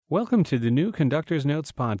Welcome to the new Conductor's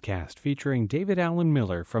Notes podcast featuring David Allen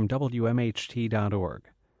Miller from WMHT.org.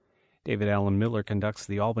 David Allen Miller conducts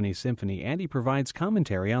the Albany Symphony and he provides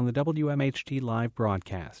commentary on the WMHT live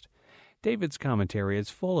broadcast. David's commentary is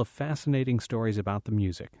full of fascinating stories about the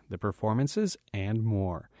music, the performances, and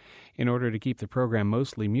more. In order to keep the program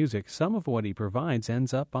mostly music, some of what he provides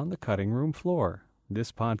ends up on the cutting room floor.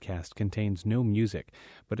 This podcast contains no music,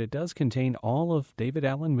 but it does contain all of David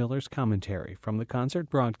Allen Miller's commentary from the concert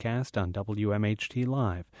broadcast on WMHT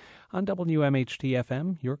Live, on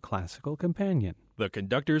WMHT-FM, your classical companion. The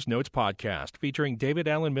Conductor's Notes podcast, featuring David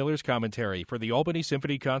Allen Miller's commentary for the Albany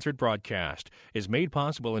Symphony concert broadcast, is made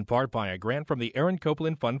possible in part by a grant from the Aaron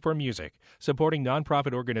Copland Fund for Music, supporting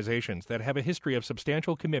nonprofit organizations that have a history of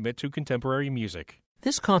substantial commitment to contemporary music.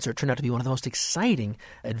 This concert turned out to be one of the most exciting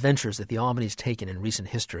adventures that the Albany's taken in recent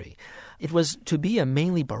history. It was to be a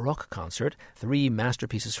mainly Baroque concert, 3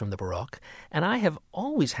 masterpieces from the Baroque, and I have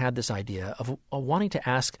always had this idea of wanting to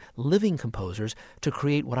ask living composers to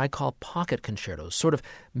create what I call pocket concertos, sort of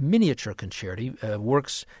miniature concerti,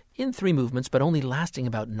 works in 3 movements, but only lasting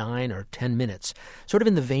about 9 or 10 minutes, sort of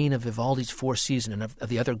in the vein of Vivaldi's Four Seasons and of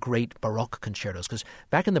the other great Baroque concertos, because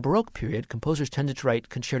back in the Baroque period, composers tended to write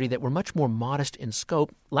concerti that were much more modest in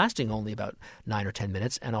scope, lasting only about 9 or 10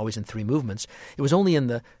 minutes, and always in 3 movements. It was only in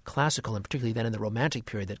the classical, and particularly then in the Romantic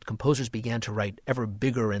period, that composers began to write ever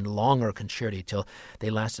bigger and longer concerti till they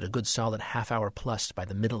lasted a good solid half-hour plus by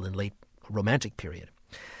the middle and late Romantic period.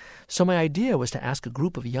 So my idea was to ask a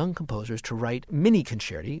group of young composers to write mini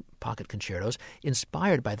concerti, pocket concertos,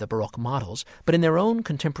 inspired by the Baroque models, but in their own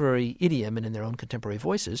contemporary idiom and in their own contemporary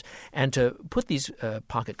voices, and to put these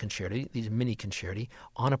pocket concerti, these mini concerti,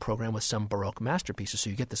 on a program with some Baroque masterpieces. So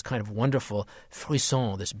you get this kind of wonderful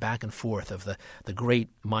frisson, this back and forth of the great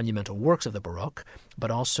monumental works of the Baroque,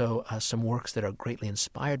 but also some works that are greatly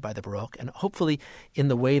inspired by the Baroque, and hopefully, in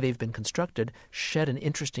the way they've been constructed, shed an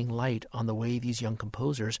interesting light on the way these young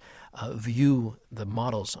composers view the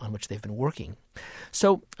models on which they've been working.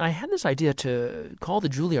 So I had this idea to call the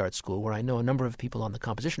Juilliard School, where I know a number of people on the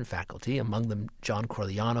composition faculty, among them John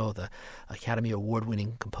Corigliano, the Academy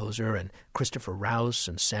Award-winning composer, and Christopher Rouse,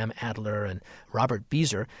 and Sam Adler, and Robert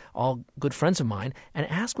Beezer, all good friends of mine, and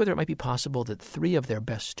ask whether it might be possible that 3 of their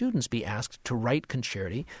best students be asked to write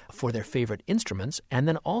concerti for their favorite instruments, and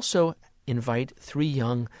then also invite 3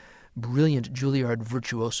 young brilliant Juilliard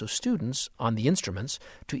virtuoso students on the instruments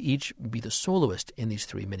to each be the soloist in these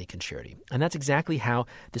 3 mini concerti. And that's exactly how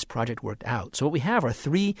this project worked out. So what we have are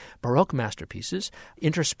 3 Baroque masterpieces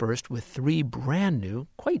interspersed with 3 brand new,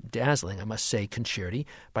 quite dazzling, I must say, concerti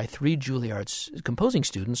by 3 Juilliard composing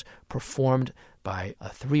students performed by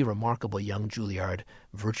 3 remarkable young Juilliard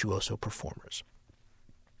virtuoso performers.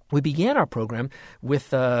 We began our program with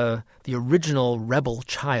the original rebel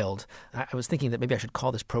child. I was thinking that maybe I should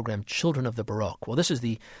call this program Children of the Baroque. Well, this is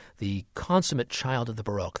the consummate child of the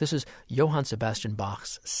Baroque. This is Johann Sebastian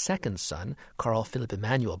Bach's second son, Carl Philipp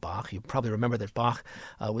Emanuel Bach. You probably remember that Bach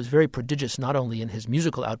was very prodigious not only in his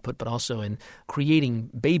musical output but also in creating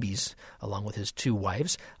babies along with his 2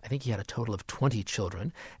 wives. I think he had a total of 20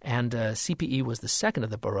 children. And CPE was the second of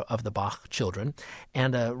the Bach children,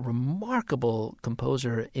 and a remarkable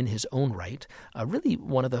composer in his own right, really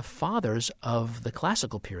one of the fathers of the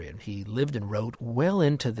classical period. He lived and wrote well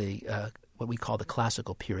into the what we call the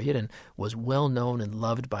classical period, and was well known and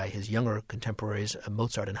loved by his younger contemporaries,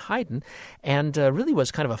 Mozart and Haydn, and really was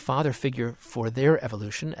kind of a father figure for their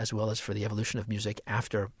evolution as well as for the evolution of music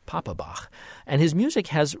after Papa Bach. And his music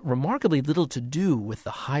has remarkably little to do with the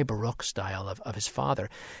high Baroque style of his father,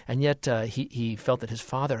 and yet he felt that his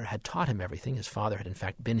father had taught him everything. His father had in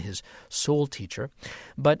fact been his sole teacher.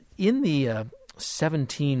 But in the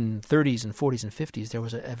 1730s and 40s and 50s, there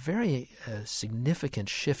was a very significant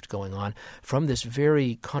shift going on from this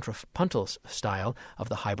very contrapuntal style of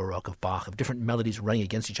the high Baroque of Bach, of different melodies running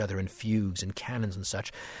against each other in fugues and canons and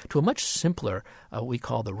such, to a much simpler, what we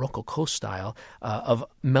call the Rococo style of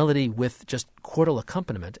melody with just chordal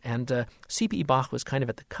accompaniment. And C.P.E. Bach was kind of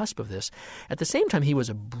at the cusp of this. At the same time, he was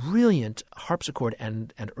a brilliant harpsichord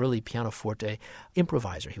and early pianoforte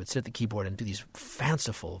improviser. He would sit at the keyboard and do these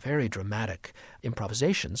fanciful, very dramatic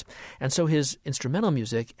improvisations. And so his instrumental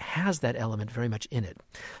music has that element very much in it.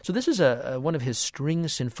 So this is one of his string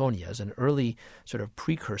sinfonias, an early sort of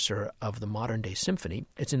precursor of the modern-day symphony.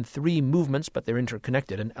 It's in 3 movements, but they're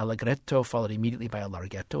interconnected. An allegretto followed immediately by a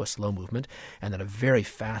larghetto, a slow movement, and then a very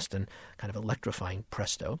fast and kind of electrifying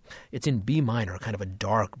presto. It's in B minor, kind of a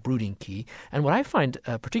dark, brooding key. And what I find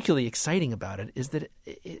particularly exciting about it is that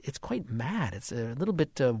it's quite mad. It's a little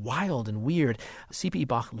bit wild and weird. C.P.E.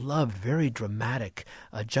 Bach loved very dramatic dramatic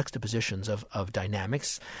juxtapositions of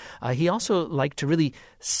dynamics. He also liked to really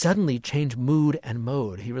suddenly change mood and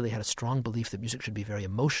mode. He really had a strong belief that music should be very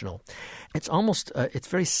emotional. It's almost, it's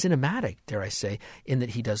very cinematic, dare I say, in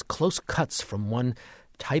that he does close cuts from one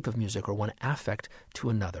type of music or one affect to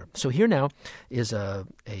another. So here now is a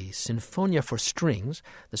Sinfonia for strings,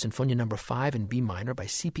 the Sinfonia No. 5 in B minor by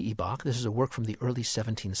C.P.E. Bach. This is a work from the early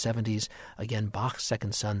 1770s. Again, Bach's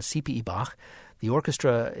second son, C.P.E. Bach. The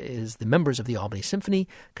orchestra is the members of the Albany Symphony,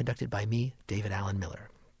 conducted by me, David Allen Miller.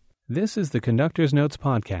 This is the Conductor's Notes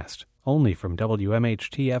podcast, only from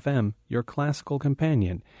WMHT-FM, your classical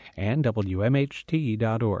companion, and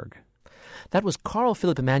WMHT.org. That was Carl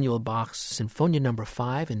Philipp Emanuel Bach's Sinfonia No.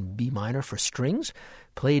 5 in B minor for strings,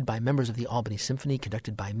 played by members of the Albany Symphony,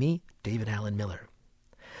 conducted by me, David Allen Miller.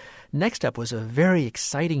 Next up was a very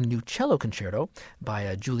exciting new cello concerto by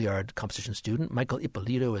a Juilliard composition student. Michael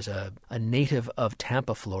Ippolito is a native of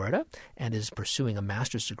Tampa, Florida, and is pursuing a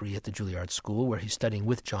master's degree at the Juilliard School, where he's studying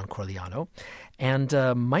with John Corigliano. And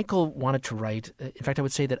Michael wanted to write, in fact, I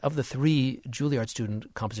would say that of the three Juilliard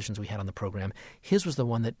student compositions we had on the program, his was the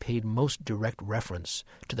one that paid most direct reference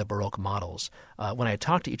to the Baroque models. When I had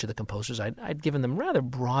talked to each of the composers, I'd given them rather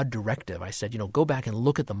broad directive. I said, go back and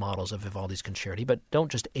look at the models of Vivaldi's concerti, but don't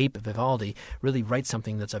just ape Vivaldi, really write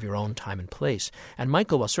something that's of your own time and place. And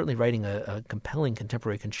Michael, while certainly writing a compelling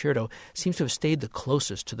contemporary concerto, seems to have stayed the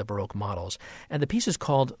closest to the Baroque models. And the piece is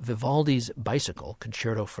called Vivaldi's Bicycle,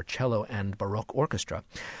 Concerto for Cello and Baroque Orchestra.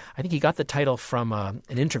 I think he got the title from an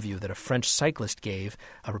interview that a French cyclist gave.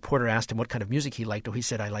 A reporter asked him what kind of music he liked. Oh, he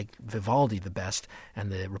said, I like Vivaldi the best.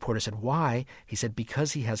 And the reporter said, why? He said,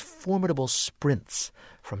 because he has formidable sprints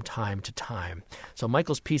from time to time. So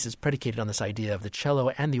Michael's piece is predicated on this idea of the cello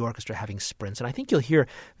and the orchestra having sprints. And I think you'll hear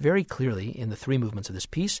very clearly in the three movements of this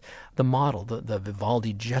piece the model, the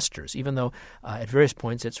Vivaldi gestures, even though at various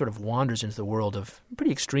points it sort of wanders into the world of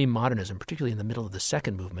pretty extreme modernism, particularly in the middle of the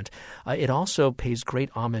second movement. It also pays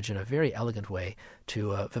great homage in a very elegant way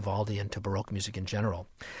to Vivaldi and to Baroque music in general.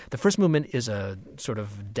 The first movement is a sort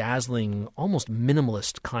of dazzling, almost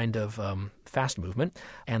minimalist kind of fast movement,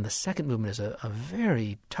 and the second movement is a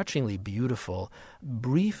very touchingly beautiful,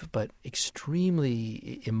 brief but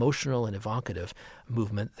extremely emotional and evocative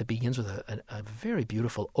movement that begins with a very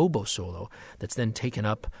beautiful oboe solo that's then taken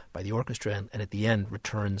up by the orchestra and at the end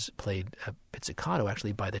returns played pizzicato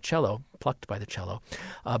actually by the cello, plucked by the cello.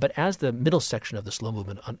 But as the middle section of the slow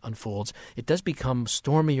movement unfolds, it does become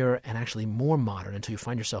stormier and actually more modern until you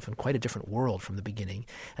find yourself in quite a different world from the beginning,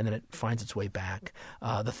 and then it finds its way back.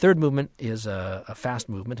 The third movement is a fast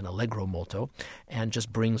movement, an allegro molto, and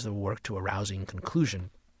just brings the work to a rousing conclusion.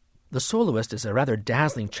 The soloist is a rather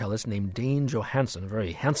dazzling cellist named Dane Johansson, a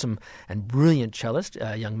very handsome and brilliant cellist,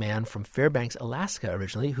 a young man from Fairbanks, Alaska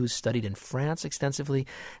originally, who's studied in France extensively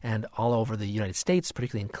and all over the United States,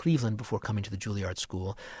 particularly in Cleveland before coming to the Juilliard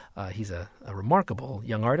School. He's a remarkable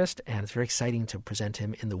young artist, and it's very exciting to present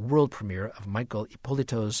him in the world premiere of Michael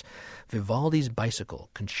Ippolito's Vivaldi's Bicycle,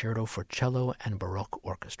 Concerto for Cello and Baroque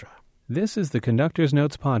Orchestra. This is the Conductor's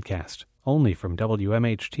Notes podcast, only from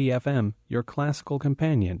WMHT-FM, your classical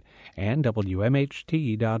companion, and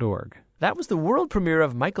WMHT.org. That was the world premiere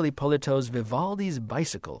of Michael Ippolito's Vivaldi's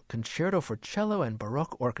Bicycle, Concerto for Cello and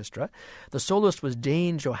Baroque Orchestra. The soloist was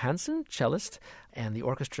Dane Johansson, cellist, and the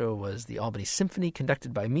orchestra was the Albany Symphony,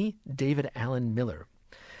 conducted by me, David Allen Miller.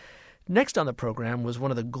 Next on the program was one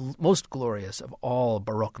of the most glorious of all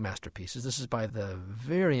Baroque masterpieces. This is by the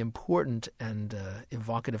very important and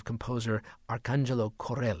evocative composer Arcangelo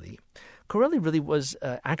Corelli. Corelli really was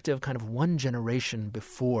active kind of one generation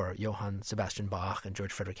before Johann Sebastian Bach and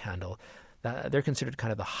George Frederick Handel. They're considered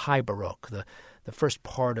kind of the high Baroque, the first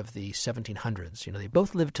part of the 1700s. They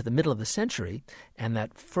both lived to the middle of the century, and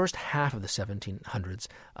that first half of the 1700s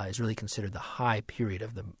is really considered the high period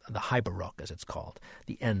of the high Baroque, as it's called,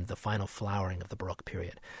 the end, the final flowering of the Baroque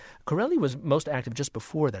period. Corelli was most active just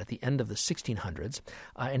before that, at the end of the 1600s,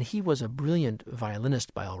 and he was a brilliant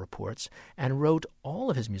violinist by all reports, and wrote all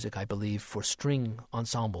of his music, I believe, for string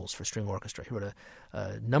ensembles, for string orchestra. He wrote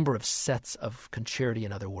a number of sets of concerti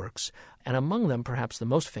and other works, and among them, perhaps the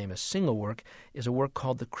most famous single work is a work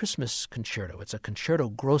called the Christmas Concerto. It's a concerto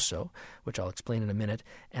grosso, which I'll explain in a minute,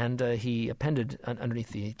 and he appended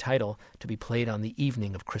underneath the title to be played on the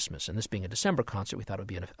evening of Christmas. And this being a December concert, we thought it would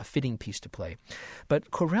be a fitting piece to play.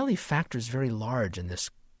 But Corelli factors very large in this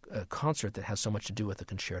concert that has so much to do with the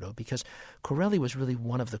concerto, because Corelli was really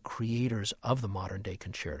one of the creators of the modern-day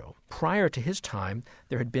concerto. Prior to his time,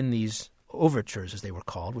 there had been these overtures, as they were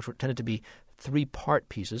called, which tended to be three-part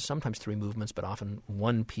pieces, sometimes three movements, but often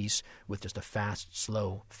one piece with just a fast,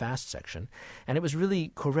 slow, fast section. And it was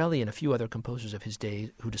really Corelli and a few other composers of his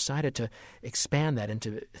day who decided to expand that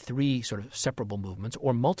into three sort of separable movements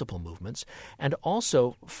or multiple movements. And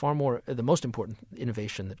also, far more, the most important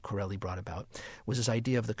innovation that Corelli brought about was this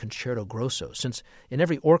idea of the concerto grosso. Since in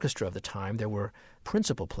every orchestra of the time there were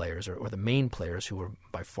principal players or the main players who were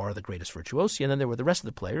by far the greatest virtuosi, and then there were the rest of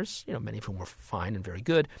the players, many of whom were fine and very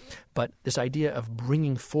good. But this idea of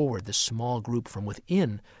bringing forward this small group from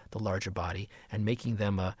within the larger body and making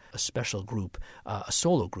them a special group, a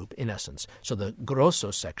solo group in essence. So the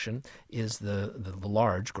grosso section is the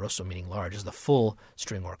large, grosso meaning large, is the full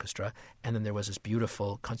string orchestra, and then there was this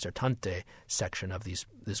beautiful concertante section of this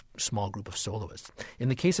small group of soloists. In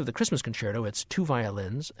the case of the Christmas concerto, it's two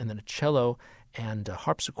violins and then a cello and a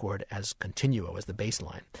harpsichord as continuo, as the bass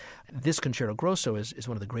line. This concerto grosso is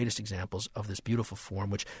one of the greatest examples of this beautiful form,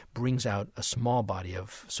 which brings out a small body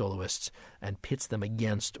of soloists and pits them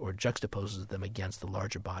against or juxtaposes them against the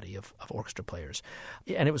larger body of orchestra players.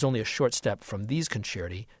 And it was only a short step from these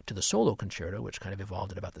concerti to the solo concerto, which kind of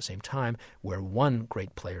evolved at about the same time, where one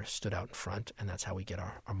great player stood out in front, and that's how we get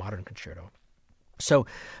our modern concerto. So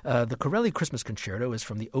the Corelli Christmas Concerto is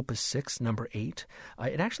from the Opus 6, number 8.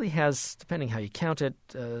 It actually has, depending how you count it,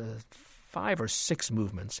 5 or 6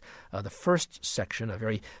 movements. The first section, a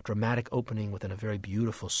very dramatic opening within a very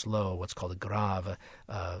beautiful slow, what's called a grave,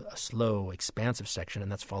 a slow, expansive section,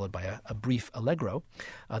 and that's followed by a brief allegro.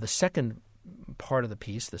 The second part of the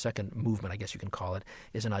piece, the second movement, I guess you can call it,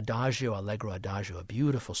 is an adagio, allegro adagio, a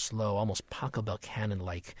beautiful, slow, almost Pachelbel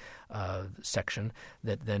canon-like section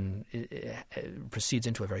that then proceeds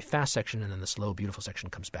into a very fast section, and then the slow, beautiful section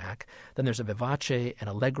comes back. Then there's a vivace, an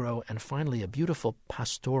allegro, and finally a beautiful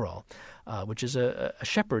pastoral, which is a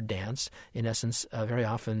shepherd dance. In essence, very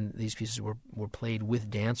often these pieces were played with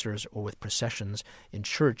dancers or with processions in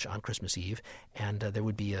church on Christmas Eve, and there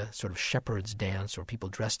would be a sort of shepherd's dance or people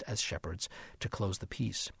dressed as shepherds to close the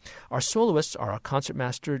piece. Our soloists are our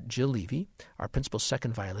concertmaster Jill Levy, our principal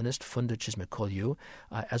second violinist Funda Chisme-Kolyu,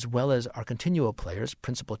 as well as our continuo players,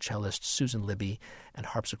 principal cellist Susan Libby and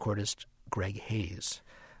harpsichordist Greg Hayes.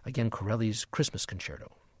 Again, Corelli's Christmas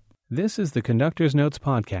Concerto. This is the Conductor's Notes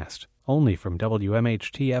podcast, only from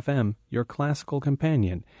WMHT-FM, your classical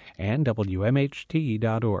companion, and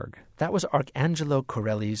WMHT.org. That was Arcangelo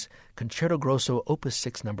Corelli's Concerto Grosso Opus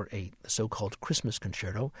 6, number 8, the so-called Christmas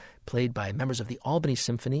Concerto, played by members of the Albany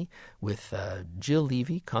Symphony with Jill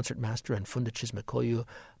Levy, concertmaster, and Funda Chisme-Kolyu,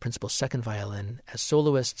 principal second violin, as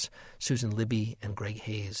soloists, Susan Libby and Greg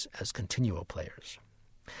Hayes as continuo players.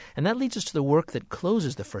 And that leads us to the work that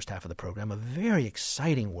closes the first half of the program, a very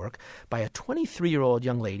exciting work by a 23-year-old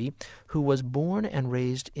young lady who was born and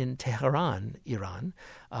raised in Tehran, Iran,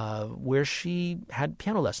 where she had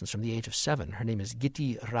piano lessons from the age of 7. Her name is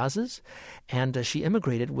Gitti Razes, and she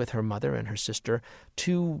immigrated with her mother and her sister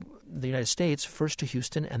to the United States, first to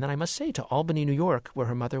Houston, and then I must say to Albany, New York, where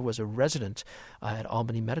her mother was a resident at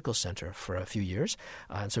Albany Medical Center for a few years.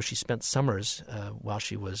 And so she spent summers while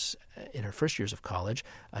she was in her first years of college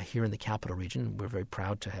here in the Capital Region. We're very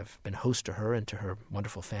proud to have been host to her and to her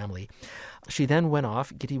wonderful family. She then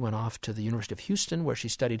Gitti went off to the University of Houston, where she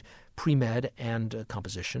studied pre-med and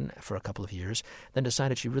composition for a couple of years, then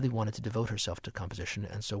decided she really wanted to devote herself to composition,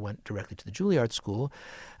 and so went directly to the Juilliard School,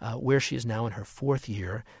 where she is now in her 4th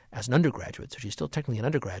year as an undergraduate. So she's still technically an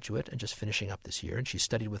undergraduate and just finishing up this year. And she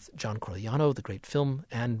studied with John Corigliano, the great film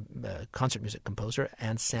and concert music composer,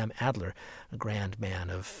 and Sam Adler, a grand man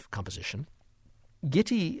of composition.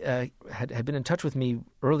 Gitti had been in touch with me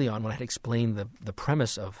early on when I had explained the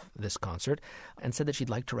premise of this concert and said that she'd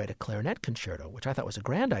like to write a clarinet concerto, which I thought was a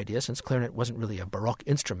grand idea since clarinet wasn't really a Baroque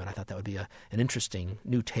instrument. I thought that would be an interesting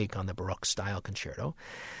new take on the Baroque-style concerto.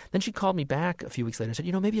 Then she called me back a few weeks later and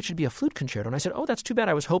said, maybe it should be a flute concerto. And I said, oh, that's too bad.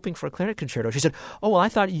 I was hoping for a clarinet concerto. She said, oh, well, I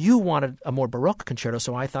thought you wanted a more Baroque concerto,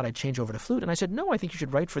 so I thought I'd change over to flute. And I said, no, I think you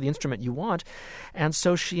should write for the instrument you want. And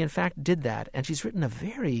so she, in fact, did that. And she's written a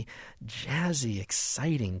very jazzy,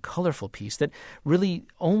 exciting, colorful piece that really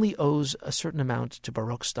only owes a certain amount to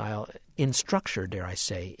Baroque style in structure, dare I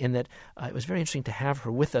say, in that it was very interesting to have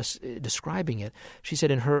her with us describing it. She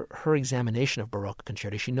said in her examination of Baroque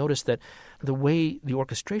concerti, she noticed that the way the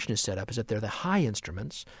orchestration is set up is that they're the high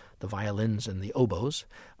instruments, the violins and the oboes,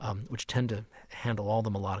 which tend to handle all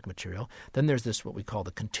the melodic material. Then there's this, what we call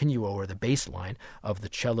the continuo or the bass line of the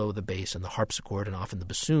cello, the bass, and the harpsichord, and often the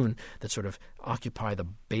bassoon that sort of occupy the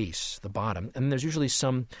bass, the bottom. And there's usually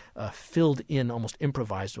some filled in, almost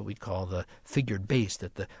improvised, what we call the figured bass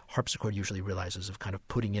that the harpsichord tenor usually realizes of kind of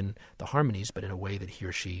putting in the harmonies, but in a way that he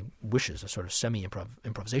or she wishes, a sort of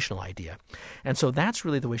semi-improvisational idea. And so that's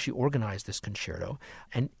really the way she organized this concerto.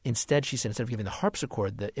 And instead, she said, instead of giving the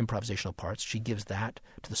harpsichord the improvisational parts, she gives that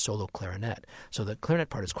to the solo clarinet. So the clarinet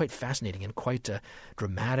part is quite fascinating and quite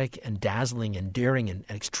dramatic and dazzling and daring and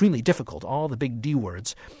extremely difficult, all the big D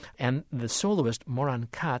words. And the soloist, Moran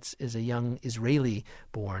Katz, is a young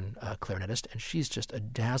Israeli-born clarinetist, and she's just a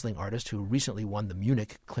dazzling artist who recently won the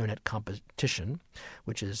Munich Clarinet Competition,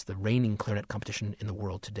 which is the reigning clarinet competition in the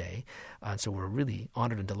world today. So we're really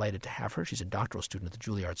honored and delighted to have her. She's a doctoral student at the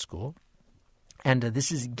Juilliard School. And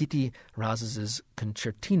this is Gitti Razes'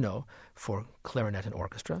 Concertino for clarinet and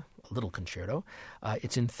orchestra, a little concerto.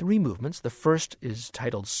 It's in 3 movements. The first is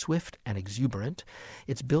titled Swift and Exuberant.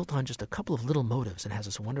 It's built on just a couple of little motives and has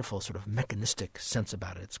this wonderful sort of mechanistic sense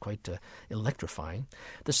about it. It's quite electrifying.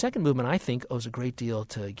 The second movement, I think, owes a great deal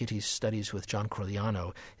to Gitti's studies with John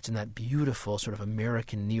Corigliano. It's in that beautiful sort of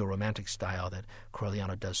American neo-romantic style that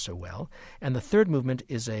Corigliano does so well. And the third movement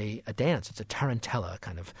is a dance. It's a tarantella,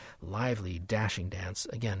 kind of lively, dashing dance.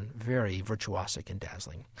 Again, very virtuosic and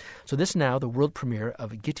dazzling. So this now, the world premiere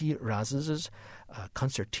of Gitti Razes'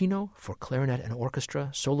 Concertino for clarinet and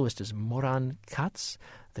orchestra. Soloist is Moran Katz,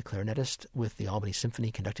 the clarinetist with the Albany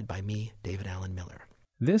Symphony, conducted by me, David Allen Miller.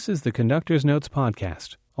 This is the Conductor's Notes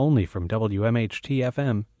podcast, only from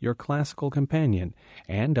WMHT-FM, your classical companion,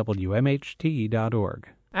 and WMHT.org.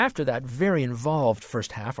 After that very involved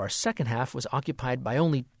first half, our second half was occupied by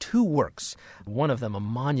only 2 works, one of them a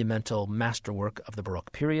monumental masterwork of the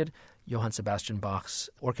Baroque period, Johann Sebastian Bach's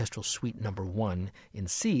Orchestral Suite No. 1 in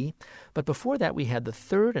C. But before that, we had the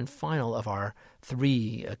third and final of our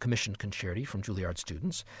 3 commissioned concerti from Juilliard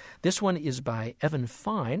students. This one is by Evan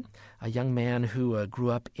Fine, a young man who grew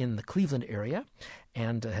up in the Cleveland area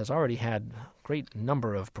and has already had a great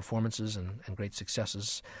number of performances and great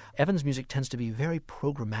successes. Evan's music tends to be very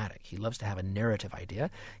programmatic. He loves to have a narrative idea.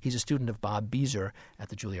 He's a student of Bob Beezer at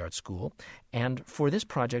the Juilliard School. And for this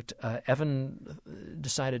project, Evan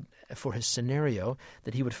decided for his scenario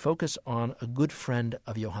that he would focus on a good friend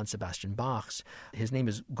of Johann Sebastian Bach's. His name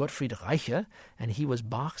is Gottfried Reiche, and he was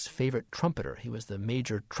Bach's favorite trumpeter. He was the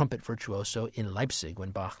major trumpet virtuoso in Leipzig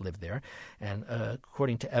when Bach lived there. And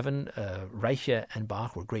according to Evan, Reiche and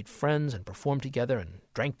Bach were great friends and performed together and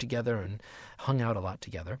drank together and hung out a lot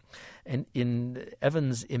together. And in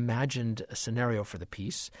Evan's imagined scenario for the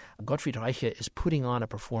piece, Gottfried Reiche is putting on a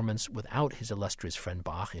performance without his illustrious friend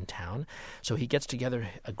Bach in town. So he gets together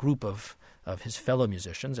a group of his fellow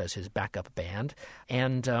musicians as his backup band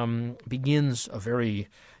and begins a very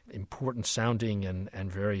important sounding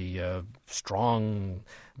and very strong,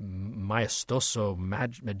 maestoso,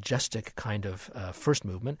 majestic kind of first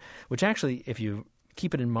movement, which actually, if you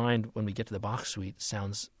keep it in mind when we get to the Bach suite,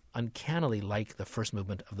 sounds uncannily like the first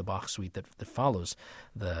movement of the Bach suite that follows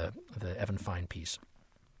the Evan Fine piece.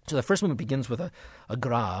 So the first movement begins with a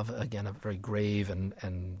grave, again, a very grave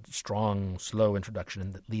and strong, slow introduction,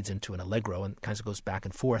 and that leads into an allegro and kind of goes back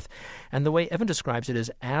and forth. And the way Evan describes it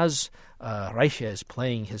is as Reiche is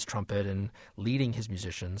playing his trumpet and leading his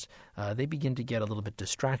musicians, they begin to get a little bit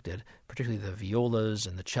distracted, particularly the violas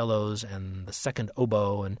and the cellos and the second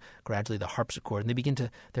oboe and gradually the harpsichord. And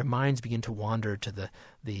their minds begin to wander to the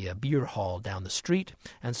beer hall down the street.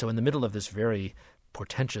 And so in the middle of this very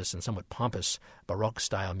portentous and somewhat pompous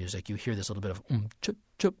Baroque-style music, you hear this little bit of chup,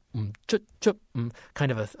 chup, chup, chup,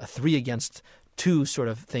 kind of a 3 against 2 sort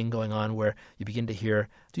of thing going on, where you begin to hear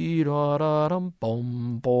a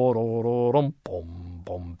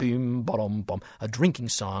drinking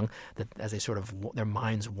song that, as they sort of their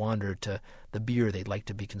minds wander to the beer they'd like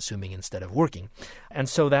to be consuming instead of working. And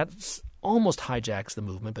so that's almost hijacks the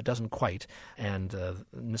movement, but doesn't quite. And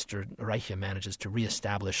Mr. Reiche manages to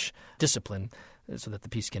reestablish discipline so that the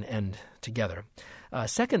piece can end together.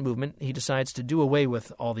 Second movement, he decides to do away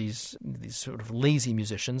with all these sort of lazy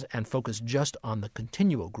musicians and focus just on the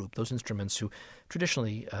continuo group, those instruments who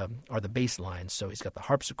traditionally are the bass lines. So he's got the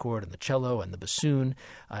harpsichord and the cello and the bassoon,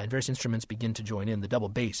 and various instruments begin to join in. The double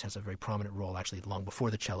bass has a very prominent role, actually, long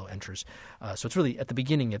before the cello enters. So it's really, at the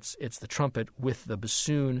beginning, it's the trumpet with the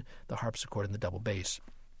bassoon, the harpsichord, and the double bass.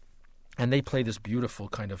 And they play this beautiful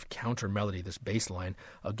kind of counter melody, this bass line,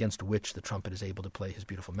 against which the trumpet is able to play his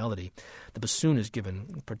beautiful melody. The bassoon is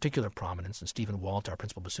given particular prominence, and Stephen Walt, our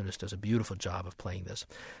principal bassoonist, does a beautiful job of playing this.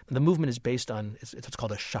 And the movement is based on, it's what's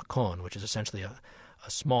called a chaconne, which is essentially a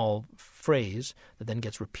small phrase that then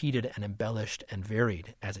gets repeated and embellished and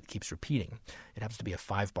varied as it keeps repeating. It happens to be a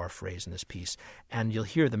 5-bar phrase in this piece, and you'll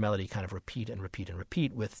hear the melody kind of repeat and repeat and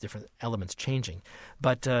repeat with different elements changing.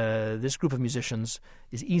 But this group of musicians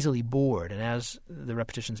is easily bored, and as the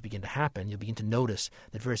repetitions begin to happen, you'll begin to notice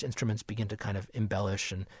that various instruments begin to kind of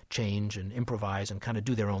embellish and change and improvise and kind of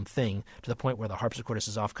do their own thing, to the point where the harpsichordist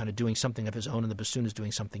is off kind of doing something of his own and the bassoon is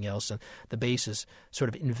doing something else, and the bass is sort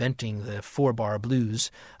of inventing the 4-bar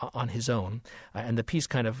blues on his own. And the piece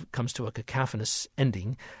kind of comes to a cacophonous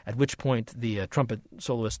ending, at which point the trumpet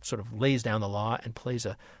soloist sort of lays down the law and plays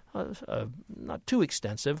a not too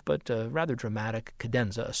extensive but rather dramatic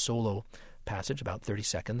cadenza, a solo passage, about 30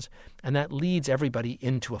 seconds, and that leads everybody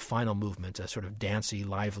into a final movement, a sort of dancey,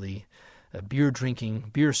 lively, beer-drinking,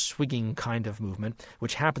 beer-swigging kind of movement,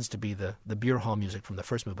 which happens to be the beer hall music from the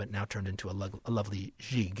first movement, now turned into a lovely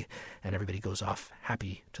jig, and everybody goes off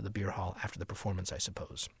happy to the beer hall after the performance, I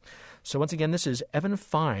suppose. So once again, this is Evan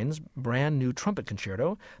Fine's brand new trumpet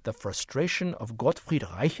concerto, The Frustration of Gottfried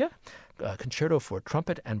Reiche, concerto for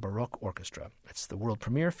trumpet and Baroque orchestra. It's the world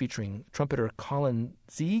premiere featuring trumpeter Colin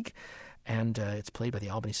Zeig, and it's played by the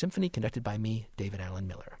Albany Symphony, conducted by me, David Allen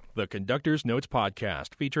Miller. The Conductor's Notes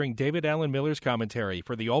podcast, featuring David Allen Miller's commentary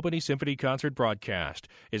for the Albany Symphony Concert broadcast,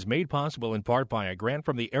 is made possible in part by a grant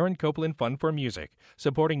from the Aaron Copland Fund for Music,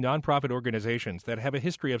 supporting nonprofit organizations that have a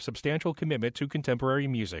history of substantial commitment to contemporary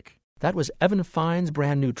music. That was Evan Fine's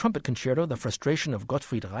brand new trumpet concerto, The Frustration of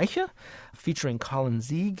Gottfried Reiche, featuring Colin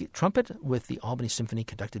Zeig, trumpet, with the Albany Symphony,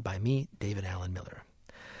 conducted by me, David Allen Miller.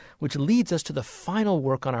 Which leads us to the final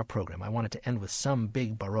work on our program. I wanted to end with some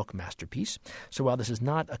big Baroque masterpiece. So while this is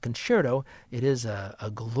not a concerto, it is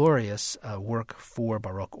a glorious work for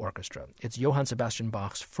Baroque orchestra. It's Johann Sebastian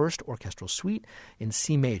Bach's first orchestral suite in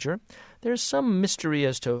C major. There's some mystery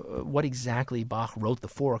as to what exactly Bach wrote the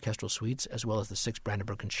 4 orchestral suites, as well as the 6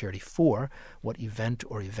 Brandenburg Concerti for, what event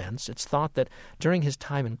or events. It's thought that during his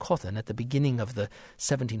time in Cothen, at the beginning of the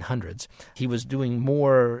 1700s, he was doing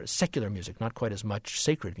more secular music, not quite as much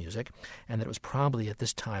sacred music, and that it was probably at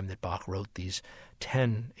this time that Bach wrote these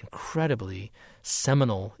 10 incredibly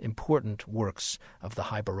seminal, important works of the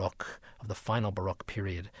high Baroque, of the final Baroque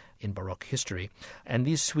period in Baroque history. And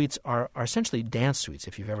these suites are essentially dance suites.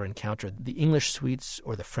 If you've ever encountered the English suites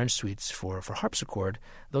or the French suites for harpsichord,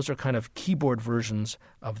 those are kind of keyboard versions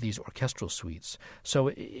of these orchestral suites.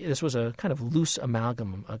 So this was a kind of loose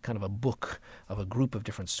amalgam, a kind of a book of a group of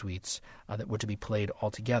different suites that were to be played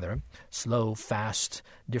all together, slow, fast,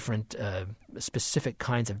 different specific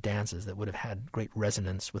kinds of dances that would have had great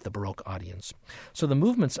resonance with the Baroque audience. So the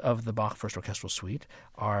movements of the Bach First Orchestral Suite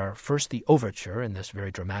are first the overture in this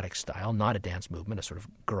very dramatic style, not a dance movement, a sort of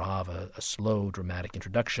grave, a slow, dramatic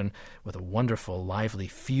introduction with a wonderful, lively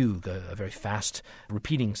fugue, a very fast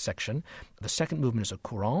repeating section. The second movement is a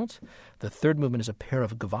courante. The third movement is a pair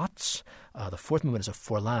of gavottes. The fourth movement is a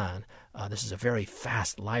fourlane. This is a very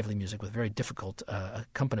fast, lively music with very difficult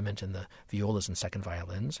accompaniment in the violas and second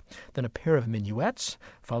violins. Then a pair of minuets,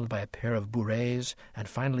 followed by a pair of bourrées, and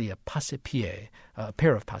finally a passe-pied, a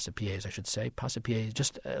pair of passe-pieds, I should say. Passe-pied,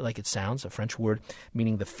 just like it sounds, a French word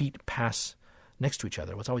meaning the feet pass next to each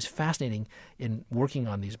other. What's always fascinating in working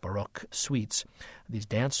on these Baroque suites, these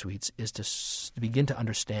dance suites, is to begin to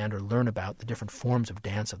understand or learn about the different forms of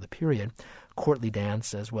dance of the period, courtly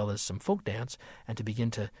dance as well as some folk dance, and to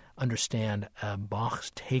begin to understand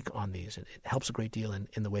Bach's take on these. It helps a great deal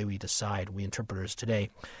in the way we decide, we interpreters today,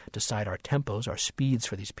 decide our tempos, our speeds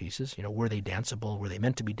for these pieces. You know, were they danceable? Were they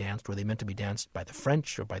meant to be danced? Were they meant to be danced by the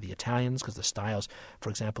French or by the Italians? Because the styles, for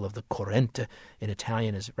example, of the corrente in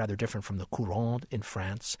Italian is rather different from the courante in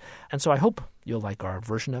France. And so I hope you'll like our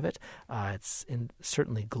version of it. It's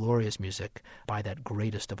certainly glorious music by that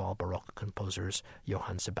greatest of all Baroque composers,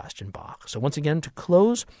 Johann Sebastian Bach. So once again, to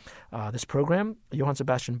close this program, Johann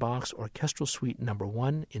Sebastian Bach's Orchestral Suite No.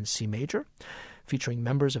 1 in C major, featuring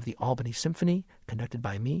members of the Albany Symphony, conducted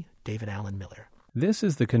by me, David Allen Miller. This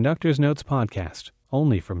is the Conductor's Notes podcast,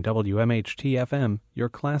 only from WMHT-FM, your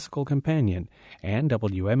classical companion, and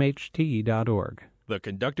WMHT.org. The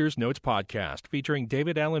Conductor's Notes podcast, featuring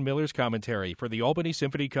David Allen Miller's commentary for the Albany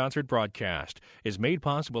Symphony Concert broadcast, is made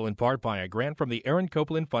possible in part by a grant from the Aaron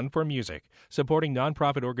Copland Fund for Music, supporting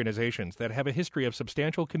nonprofit organizations that have a history of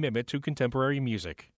substantial commitment to contemporary music.